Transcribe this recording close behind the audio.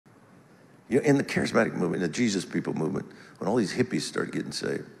You know, in the charismatic movement, the Jesus people movement, when all these hippies started getting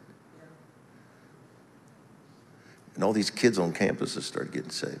saved, and all these kids on campuses started getting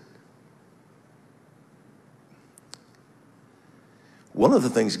saved. One of the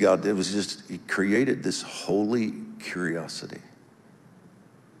things God did was just, he created this holy curiosity.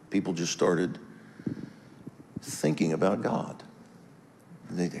 People just started thinking about God.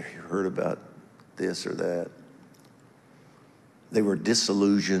 They heard about this or that. They were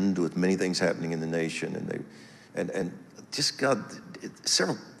disillusioned with many things happening in the nation, and just God,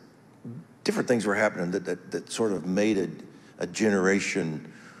 several different things were happening that sort of made a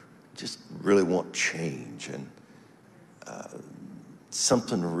generation just really want change and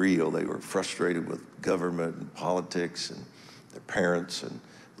something real. They were frustrated with government and politics and their parents and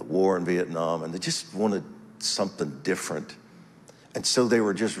the war in Vietnam, and they just wanted something different. And so they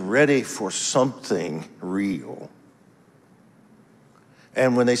were just ready for something real.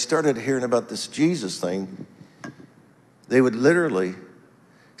 And when they started hearing about this Jesus thing, they would literally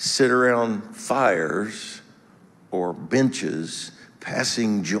sit around fires or benches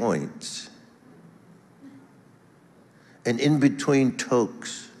passing joints. And in between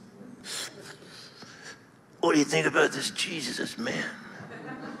tokes, what do you think about this Jesus, man?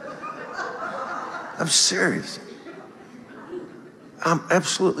 I'm serious. I'm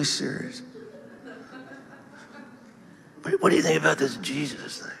absolutely serious. What do you think about this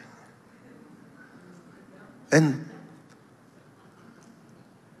Jesus thing? And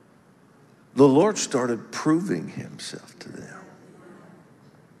the Lord started proving himself to them.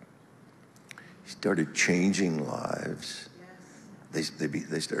 He started changing lives. They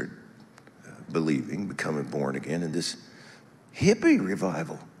started believing, becoming born again, and this hippie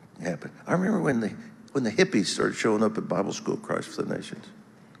revival happened. I remember when the hippies started showing up at Bible school, Christ for the Nations.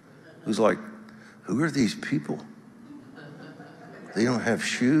 It was like, who are these people? They don't have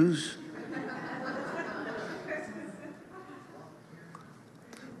shoes.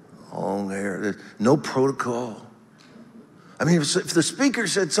 Long hair. There's no protocol. I mean, if the speaker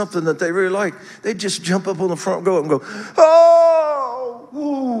said something that they really liked, they'd just jump up on the front row and go, oh,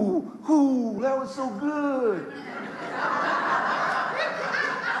 ooh, that was so good.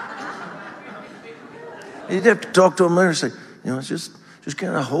 You'd have to talk to them later and say, you know, just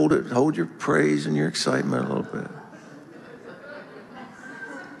kind of hold your praise and your excitement a little bit.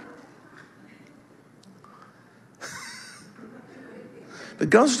 But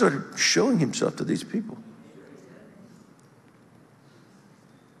God started showing himself to these people.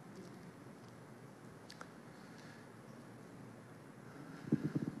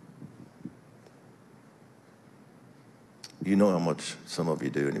 You know how much, some of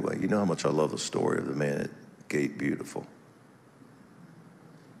you do anyway, you know how much I love the story of the man at Gate Beautiful.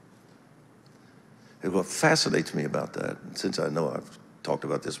 And what fascinates me about that, and since I know I've talked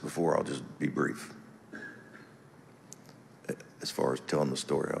about this before, I'll just be brief. As far as telling the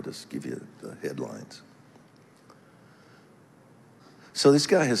story, I'll just give you the headlines. So this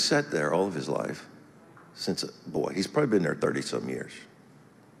guy has sat there all of his life since, boy, he's probably been there 30-some years.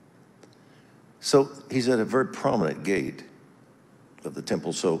 So he's at a very prominent gate of the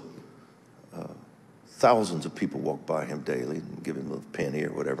temple. So thousands of people walk by him daily and give him a penny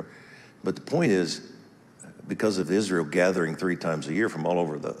or whatever. But the point is, because of Israel gathering 3 times a year from all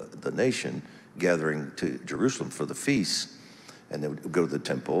over the nation, gathering to Jerusalem for the feasts, and they would go to the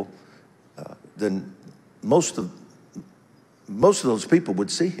temple, then most of those people would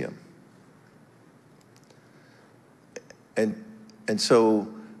see him. And so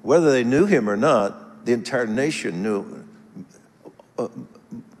whether they knew him or not, the entire nation knew,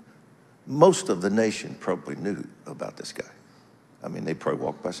 most of the nation probably knew about this guy. I mean, they probably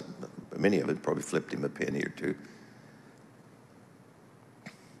walked by, many of it probably flipped him a penny or two.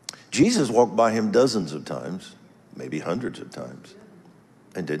 Jesus walked by him dozens of times, maybe hundreds of times,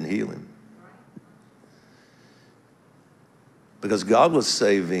 and didn't heal him. Because God was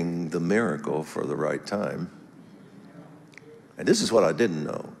saving the miracle for the right time. And this is what I didn't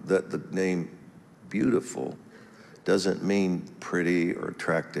know, that the name beautiful doesn't mean pretty or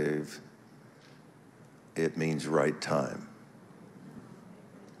attractive. It means right time.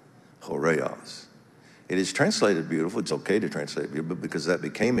 Horeos. It is translated beautiful. It's okay to translate beautiful because that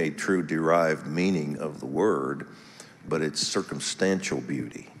became a true derived meaning of the word, but it's circumstantial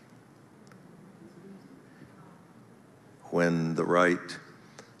beauty. When the right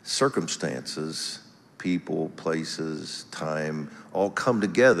circumstances, people, places, time, all come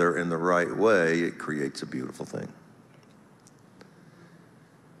together in the right way, it creates a beautiful thing.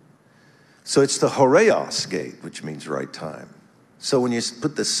 So it's the Horeos gate, which means right time. So when you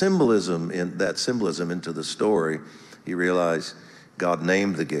put the symbolism into the story, you realize God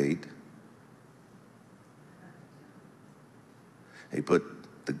named the gate. He put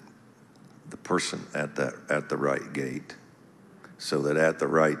the person at the right gate so that at the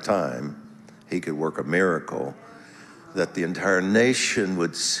right time he could work a miracle that the entire nation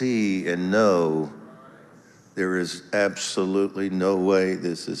would see and know there is absolutely no way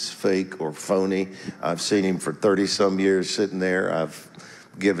this is fake or phony. I've seen him for 30-some years sitting there. I've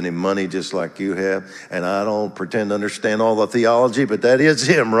given him money just like you have, and I don't pretend to understand all the theology, but that is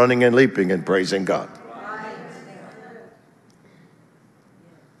him running and leaping and praising God.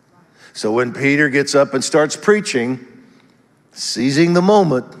 So when Peter gets up and starts preaching, seizing the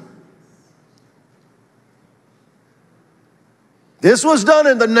moment, this was done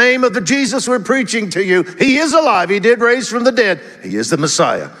in the name of the Jesus we're preaching to you. He is alive. He did raise from the dead. He is the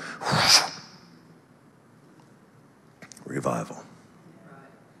Messiah. Revival.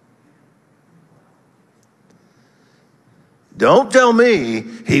 Don't tell me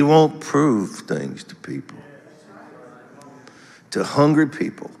he won't prove things to people, to hungry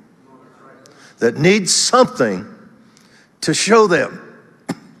people that need something to show them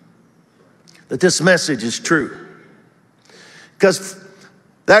that this message is true. Because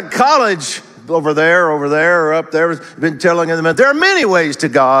that college over there, or up there, has been telling them that there are many ways to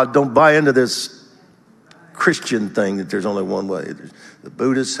God. Don't buy into this Christian thing that there's only one way. The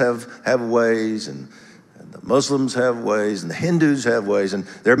Buddhists have ways, and the Muslims have ways, and the Hindus have ways, and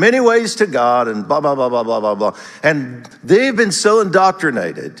there are many ways to God, and blah, blah, blah, blah, blah, blah, blah. And they've been so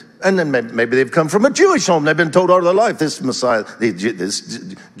indoctrinated, and then maybe they've come from a Jewish home. They've been told all their life, this Messiah, this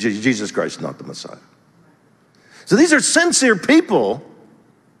Jesus Christ is not the Messiah. So these are sincere people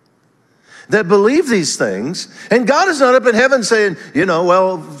that believe these things, and God is not up in heaven saying,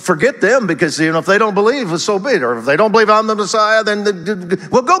 well, forget them because, if they don't believe, so be it. Or if they don't believe I'm the Messiah, then,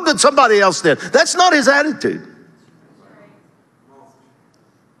 well, go get somebody else then. That's not his attitude.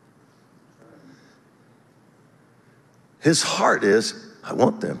 His heart is, I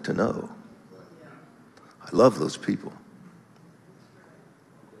want them to know. I love those people.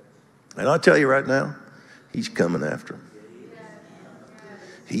 And I'll tell you right now, he's coming after them.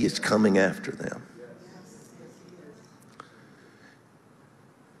 He is coming after them.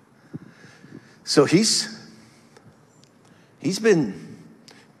 So he's been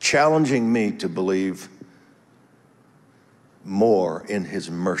challenging me to believe more in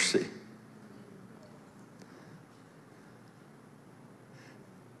his mercy.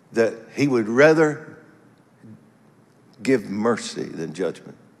 That he would rather give mercy than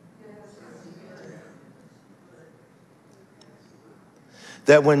judgment.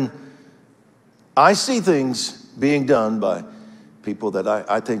 That when I see things being done by people that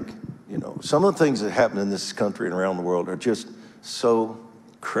I think, some of the things that happen in this country and around the world are just so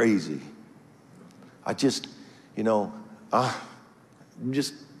crazy. I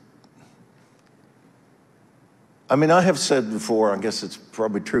have said before, I guess it's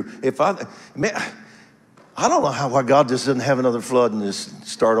probably true. I don't know why God just doesn't have another flood and just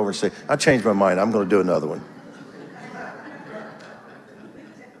start over and say, I changed my mind, I'm going to do another one.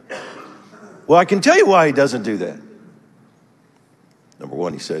 Well, I can tell you why he doesn't do that. Number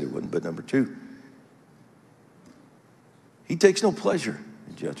one, he said he wouldn't. But number two, he takes no pleasure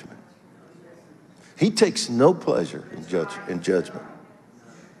in judgment. He takes no pleasure in judgment.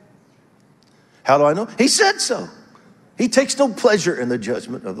 How do I know? He said so. He takes no pleasure in the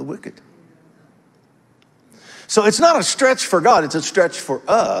judgment of the wicked. So it's not a stretch for God. It's a stretch for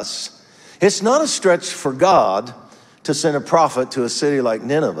us. It's not a stretch for God to send a prophet to a city like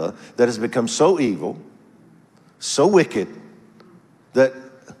Nineveh that has become so evil, so wicked, that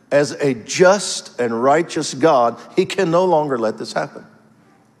as a just and righteous God, he can no longer let this happen.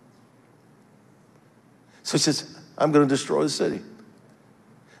 So he says, I'm going to destroy the city.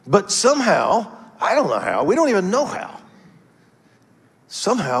 But somehow, I don't know how, we don't even know how.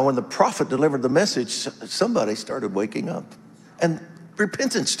 Somehow, when the prophet delivered the message, somebody started waking up. And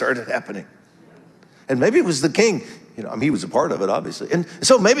repentance started happening. And maybe it was the king. He was a part of it, obviously. And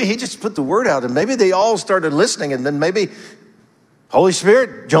so maybe he just put the word out, and maybe they all started listening, and then maybe Holy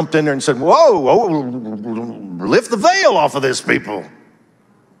Spirit jumped in there and said, whoa, lift the veil off of this people.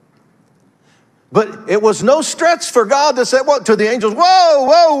 But it was no stretch for God to say, to the angels,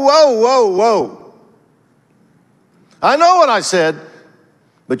 whoa. I know what I said,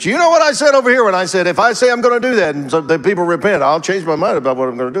 but you know what I said over here when I said, if I say I'm going to do that and so the people repent, I'll change my mind about what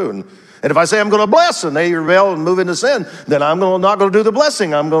I'm going to do. And if I say I'm going to bless and they rebel and move into sin, then I'm not going to do the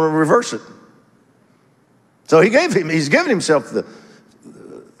blessing. I'm going to reverse it. So he's given himself the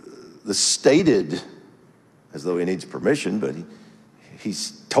stated, as though he needs permission, but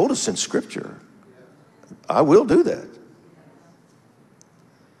he's told us in Scripture, I will do that.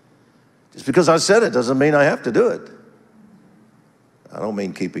 Just because I said it doesn't mean I have to do it. don't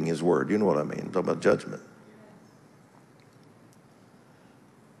mean keeping his word. You know what I mean. I'm talking about judgment.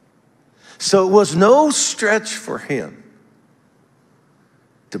 So it was no stretch for him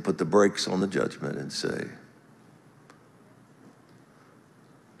to put the brakes on the judgment and say,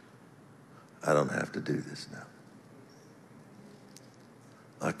 I don't have to do this now.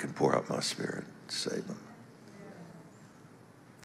 I can pour out my spirit to save them.